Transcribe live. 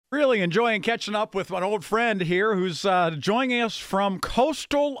Really enjoying catching up with an old friend here who's joining us from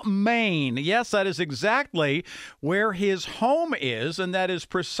coastal Maine. Yes, that is exactly where his home is, and that is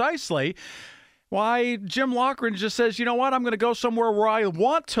precisely why Jim Loughran just says, you know what, I'm going to go somewhere where I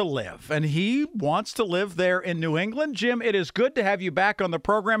want to live. And he wants to live there in New England. Jim, it is good to have you back on the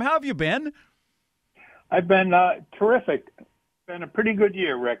program. How have you been? I've been terrific. It's been a pretty good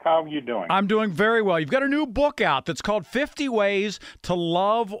year, Rick. How are you doing? I'm doing very well. You've got a new book out that's called 50 Ways to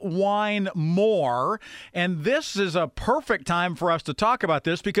Love Wine More. And this is a perfect time for us to talk about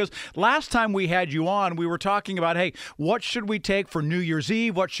this because last time we had you on, we were talking about, hey, what should we take for New Year's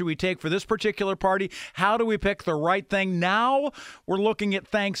Eve? What should we take for this particular party? How do we pick the right thing? Now we're looking at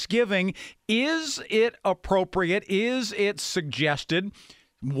Thanksgiving. Is it appropriate? Is it suggested?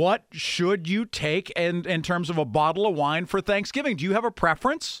 What should you take in terms of a bottle of wine for Thanksgiving? Do you have a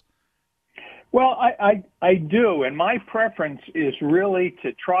preference? Well, I do, and my preference is really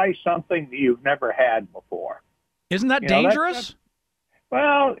to try something that you've never had before. Isn't that dangerous?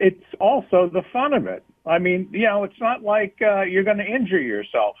 Well, it's also the fun of it. I mean, it's not like you're going to injure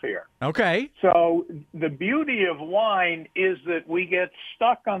yourself here. Okay. So the beauty of wine is that we get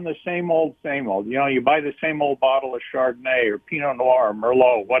stuck on the same old, same old. You buy the same old bottle of Chardonnay or Pinot Noir or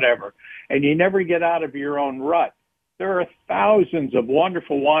Merlot, whatever, and you never get out of your own rut. There are thousands of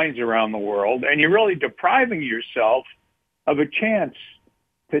wonderful wines around the world, and you're really depriving yourself of a chance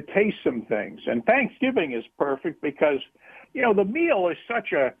to taste some things. And Thanksgiving is perfect because, the meal is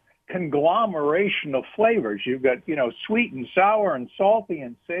such a conglomeration of flavors. You've got, sweet and sour and salty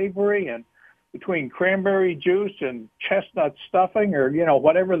and savory, and between cranberry juice and chestnut stuffing or,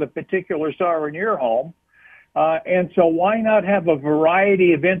 whatever the particulars are in your home. And so why not have a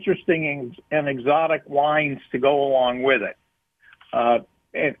variety of interesting and exotic wines to go along with it? I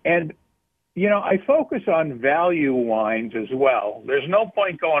focus on value wines as well. There's no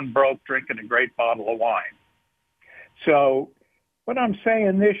point going broke drinking a great bottle of wine. So what I'm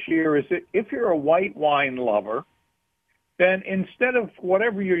saying this year is that if you're a white wine lover, then instead of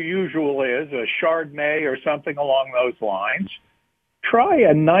whatever your usual is, a Chardonnay or something along those lines, try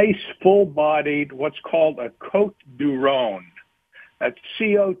a nice full-bodied, what's called a Côte du Rhône. That's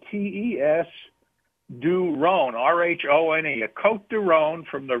C-O-T-E-S, du Rhône, R-H-O-N-E, a Côte du Rhône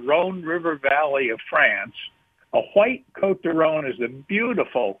from the Rhône River Valley of France. A white Côte du Rhône is a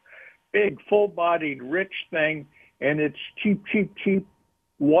beautiful, big, full-bodied, rich thing, and it's cheap,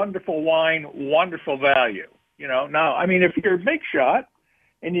 wonderful wine, wonderful value. Now, I mean, if you're a big shot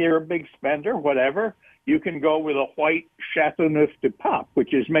and you're a big spender, whatever, you can go with a white Chateauneuf du Pape,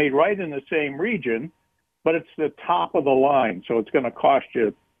 which is made right in the same region, but it's the top of the line, so it's going to cost you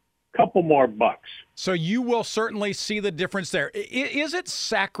a couple more bucks. So you will certainly see the difference there. Is it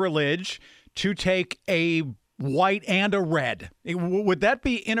sacrilege to take a white and a red? Would that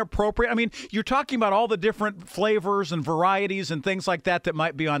be inappropriate? I mean, you're talking about all the different flavors and varieties and things like that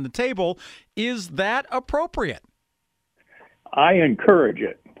might be on the table. Is that appropriate? I encourage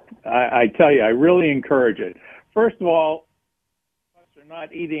it. I tell you, I really encourage it. First of all, we're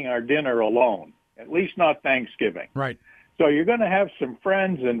not eating our dinner alone, at least not Thanksgiving. Right. So you're going to have some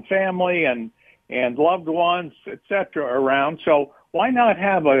friends and family and loved ones, et cetera, around. So why not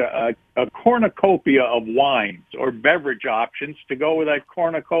have a cornucopia of wines or beverage options to go with that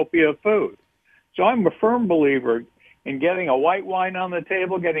cornucopia of food? So I'm a firm believer in getting a white wine on the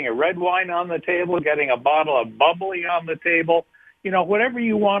table, getting a red wine on the table, getting a bottle of bubbly on the table, whatever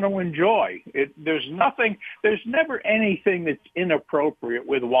you want to enjoy. There's never anything that's inappropriate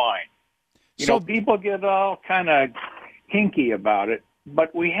with wine. People get all kind of hinky about it,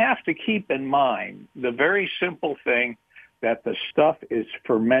 but we have to keep in mind the very simple thing that the stuff is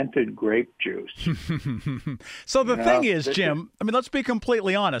fermented grape juice. So the thing is, Jim, I mean, let's be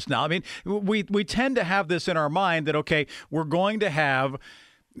completely honest now. I mean, we tend to have this in our mind that, okay, we're going to have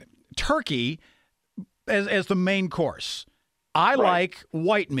turkey as the main course. I like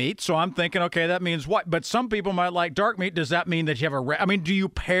white meat, so I'm thinking, okay, that means white. But some people might like dark meat. Does that mean that you have a red? I mean, do you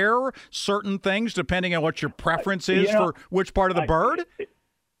pair certain things depending on what your preference is for which part of the bird?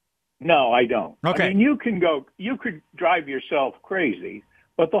 No, I don't. Okay. I mean, you could drive yourself crazy,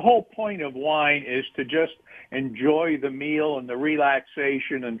 but the whole point of wine is to just enjoy the meal and the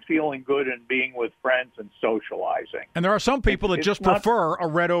relaxation and feeling good and being with friends and socializing. And there are some people that just prefer a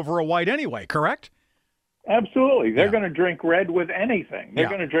red over a white anyway, correct? Absolutely. They're going to drink red with anything. They're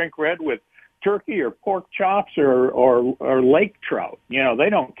going to drink red with turkey or pork chops or lake trout. They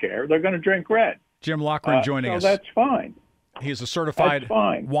don't care. They're going to drink red. Jim Loughran joining us. So that's fine. He's a certified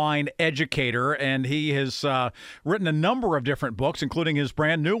wine educator, and he has written a number of different books, including his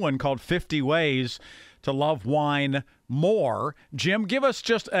brand new one called 50 Ways to love wine more. Jim, give us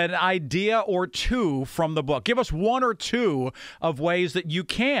just an idea or two from the book. Give us one or two of ways that you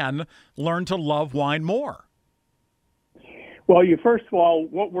can learn to love wine more. Well, first of all,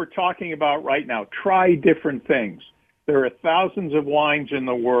 what we're talking about right now, try different things. There are thousands of wines in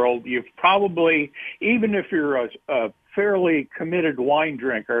the world. You've probably, even if you're a fairly committed wine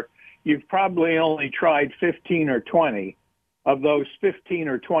drinker, you've probably only tried 15 or 20 of those 15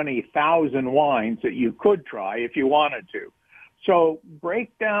 or 20,000 wines that you could try if you wanted to. So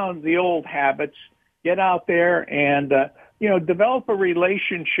break down the old habits, get out there and, develop a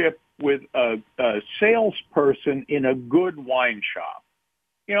relationship with a salesperson in a good wine shop.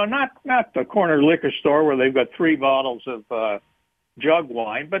 Not the corner liquor store where they've got 3 bottles of jug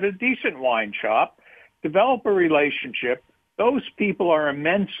wine, but a decent wine shop. Develop a relationship. Those people are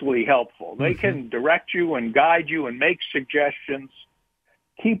immensely helpful. They can direct you and guide you and make suggestions.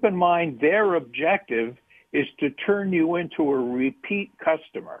 Keep in mind their objective is to turn you into a repeat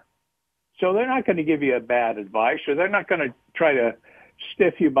customer. So they're not going to give you a bad advice, or they're not going to try to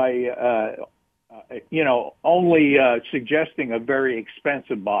stiff you by, only suggesting a very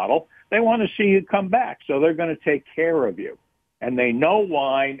expensive bottle. They want to see you come back, so they're going to take care of you. And they know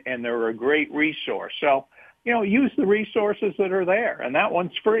wine, and they're a great resource. So, use the resources that are there, and that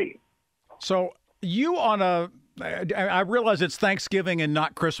one's free. So I realize it's Thanksgiving and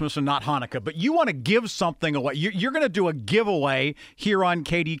not Christmas and not Hanukkah, but you want to give something away. You're going to do a giveaway here on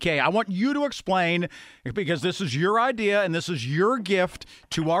KDK. I want you to explain, because this is your idea and this is your gift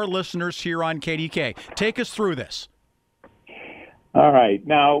to our listeners here on KDK. Take us through this. All right.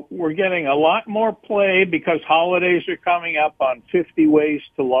 Now, we're getting a lot more play because holidays are coming up on 50 Ways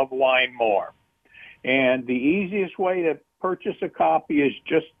to Love Wine More. And the easiest way to purchase a copy is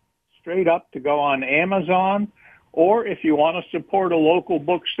just straight up to go on Amazon. Or if you want to support a local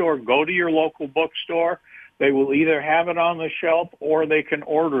bookstore, go to your local bookstore. They will either have it on the shelf or they can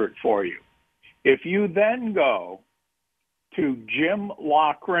order it for you. If you then go to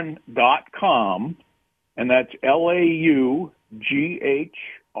jimloughran.com, and that's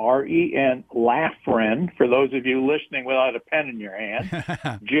Laughran, Laughran, for those of you listening without a pen in your hand,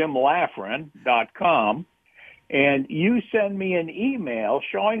 jimloughran.com, and you send me an email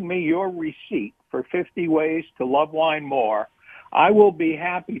showing me your receipt for 50 Ways to Love Wine More, I will be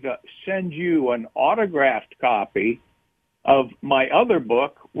happy to send you an autographed copy of my other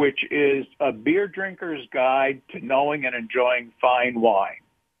book, which is A Beer Drinker's Guide to Knowing and Enjoying Fine Wine.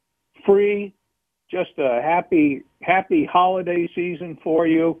 Free, just a happy holiday season for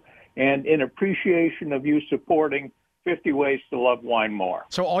you, and in appreciation of you supporting 50 Ways to Love Wine More.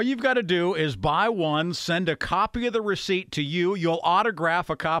 So all you've got to do is buy one, send a copy of the receipt to you. You'll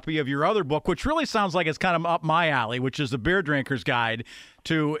autograph a copy of your other book, which really sounds like it's kind of up my alley, which is The Beer Drinker's Guide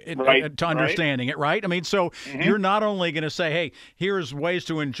to understanding it, right? I mean, so you're not only going to say, hey, here's ways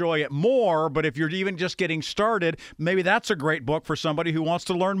to enjoy it more, but if you're even just getting started, maybe that's a great book for somebody who wants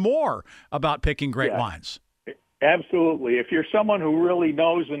to learn more about picking great wines. Absolutely. If you're someone who really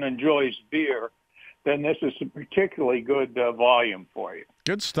knows and enjoys beer, then this is a particularly good volume for you.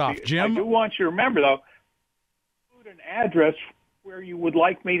 Good stuff, Jim. I do want you to remember, though, include an address where you would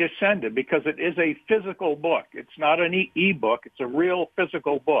like me to send it, because it is a physical book. It's not an e-book. It's a real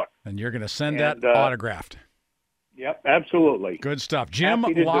physical book. And you're going to send that autographed. Yep, absolutely. Good stuff.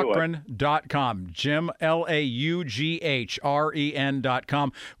 JimLoughran.com. Jim,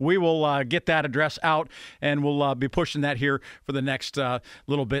 LAUGHREN.com. We will get that address out, and we'll be pushing that here for the next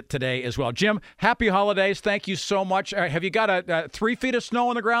little bit today as well. Jim, happy holidays. Thank you so much. Have you got 3 feet of snow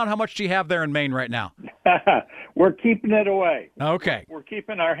on the ground? How much do you have there in Maine right now? We're keeping it away. Okay. We're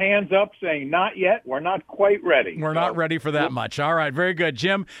keeping our hands up saying, not yet. We're not quite ready. We're not ready for that much. All right. Very good.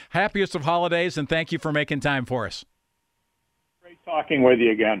 Jim, happiest of holidays, and thank you for making time for us. Talking with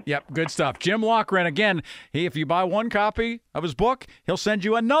you again. Yep, good stuff. Jim Loughran, again, if you buy one copy of his book, he'll send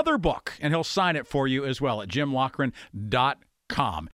you another book, and he'll sign it for you as well at jimloughran.com.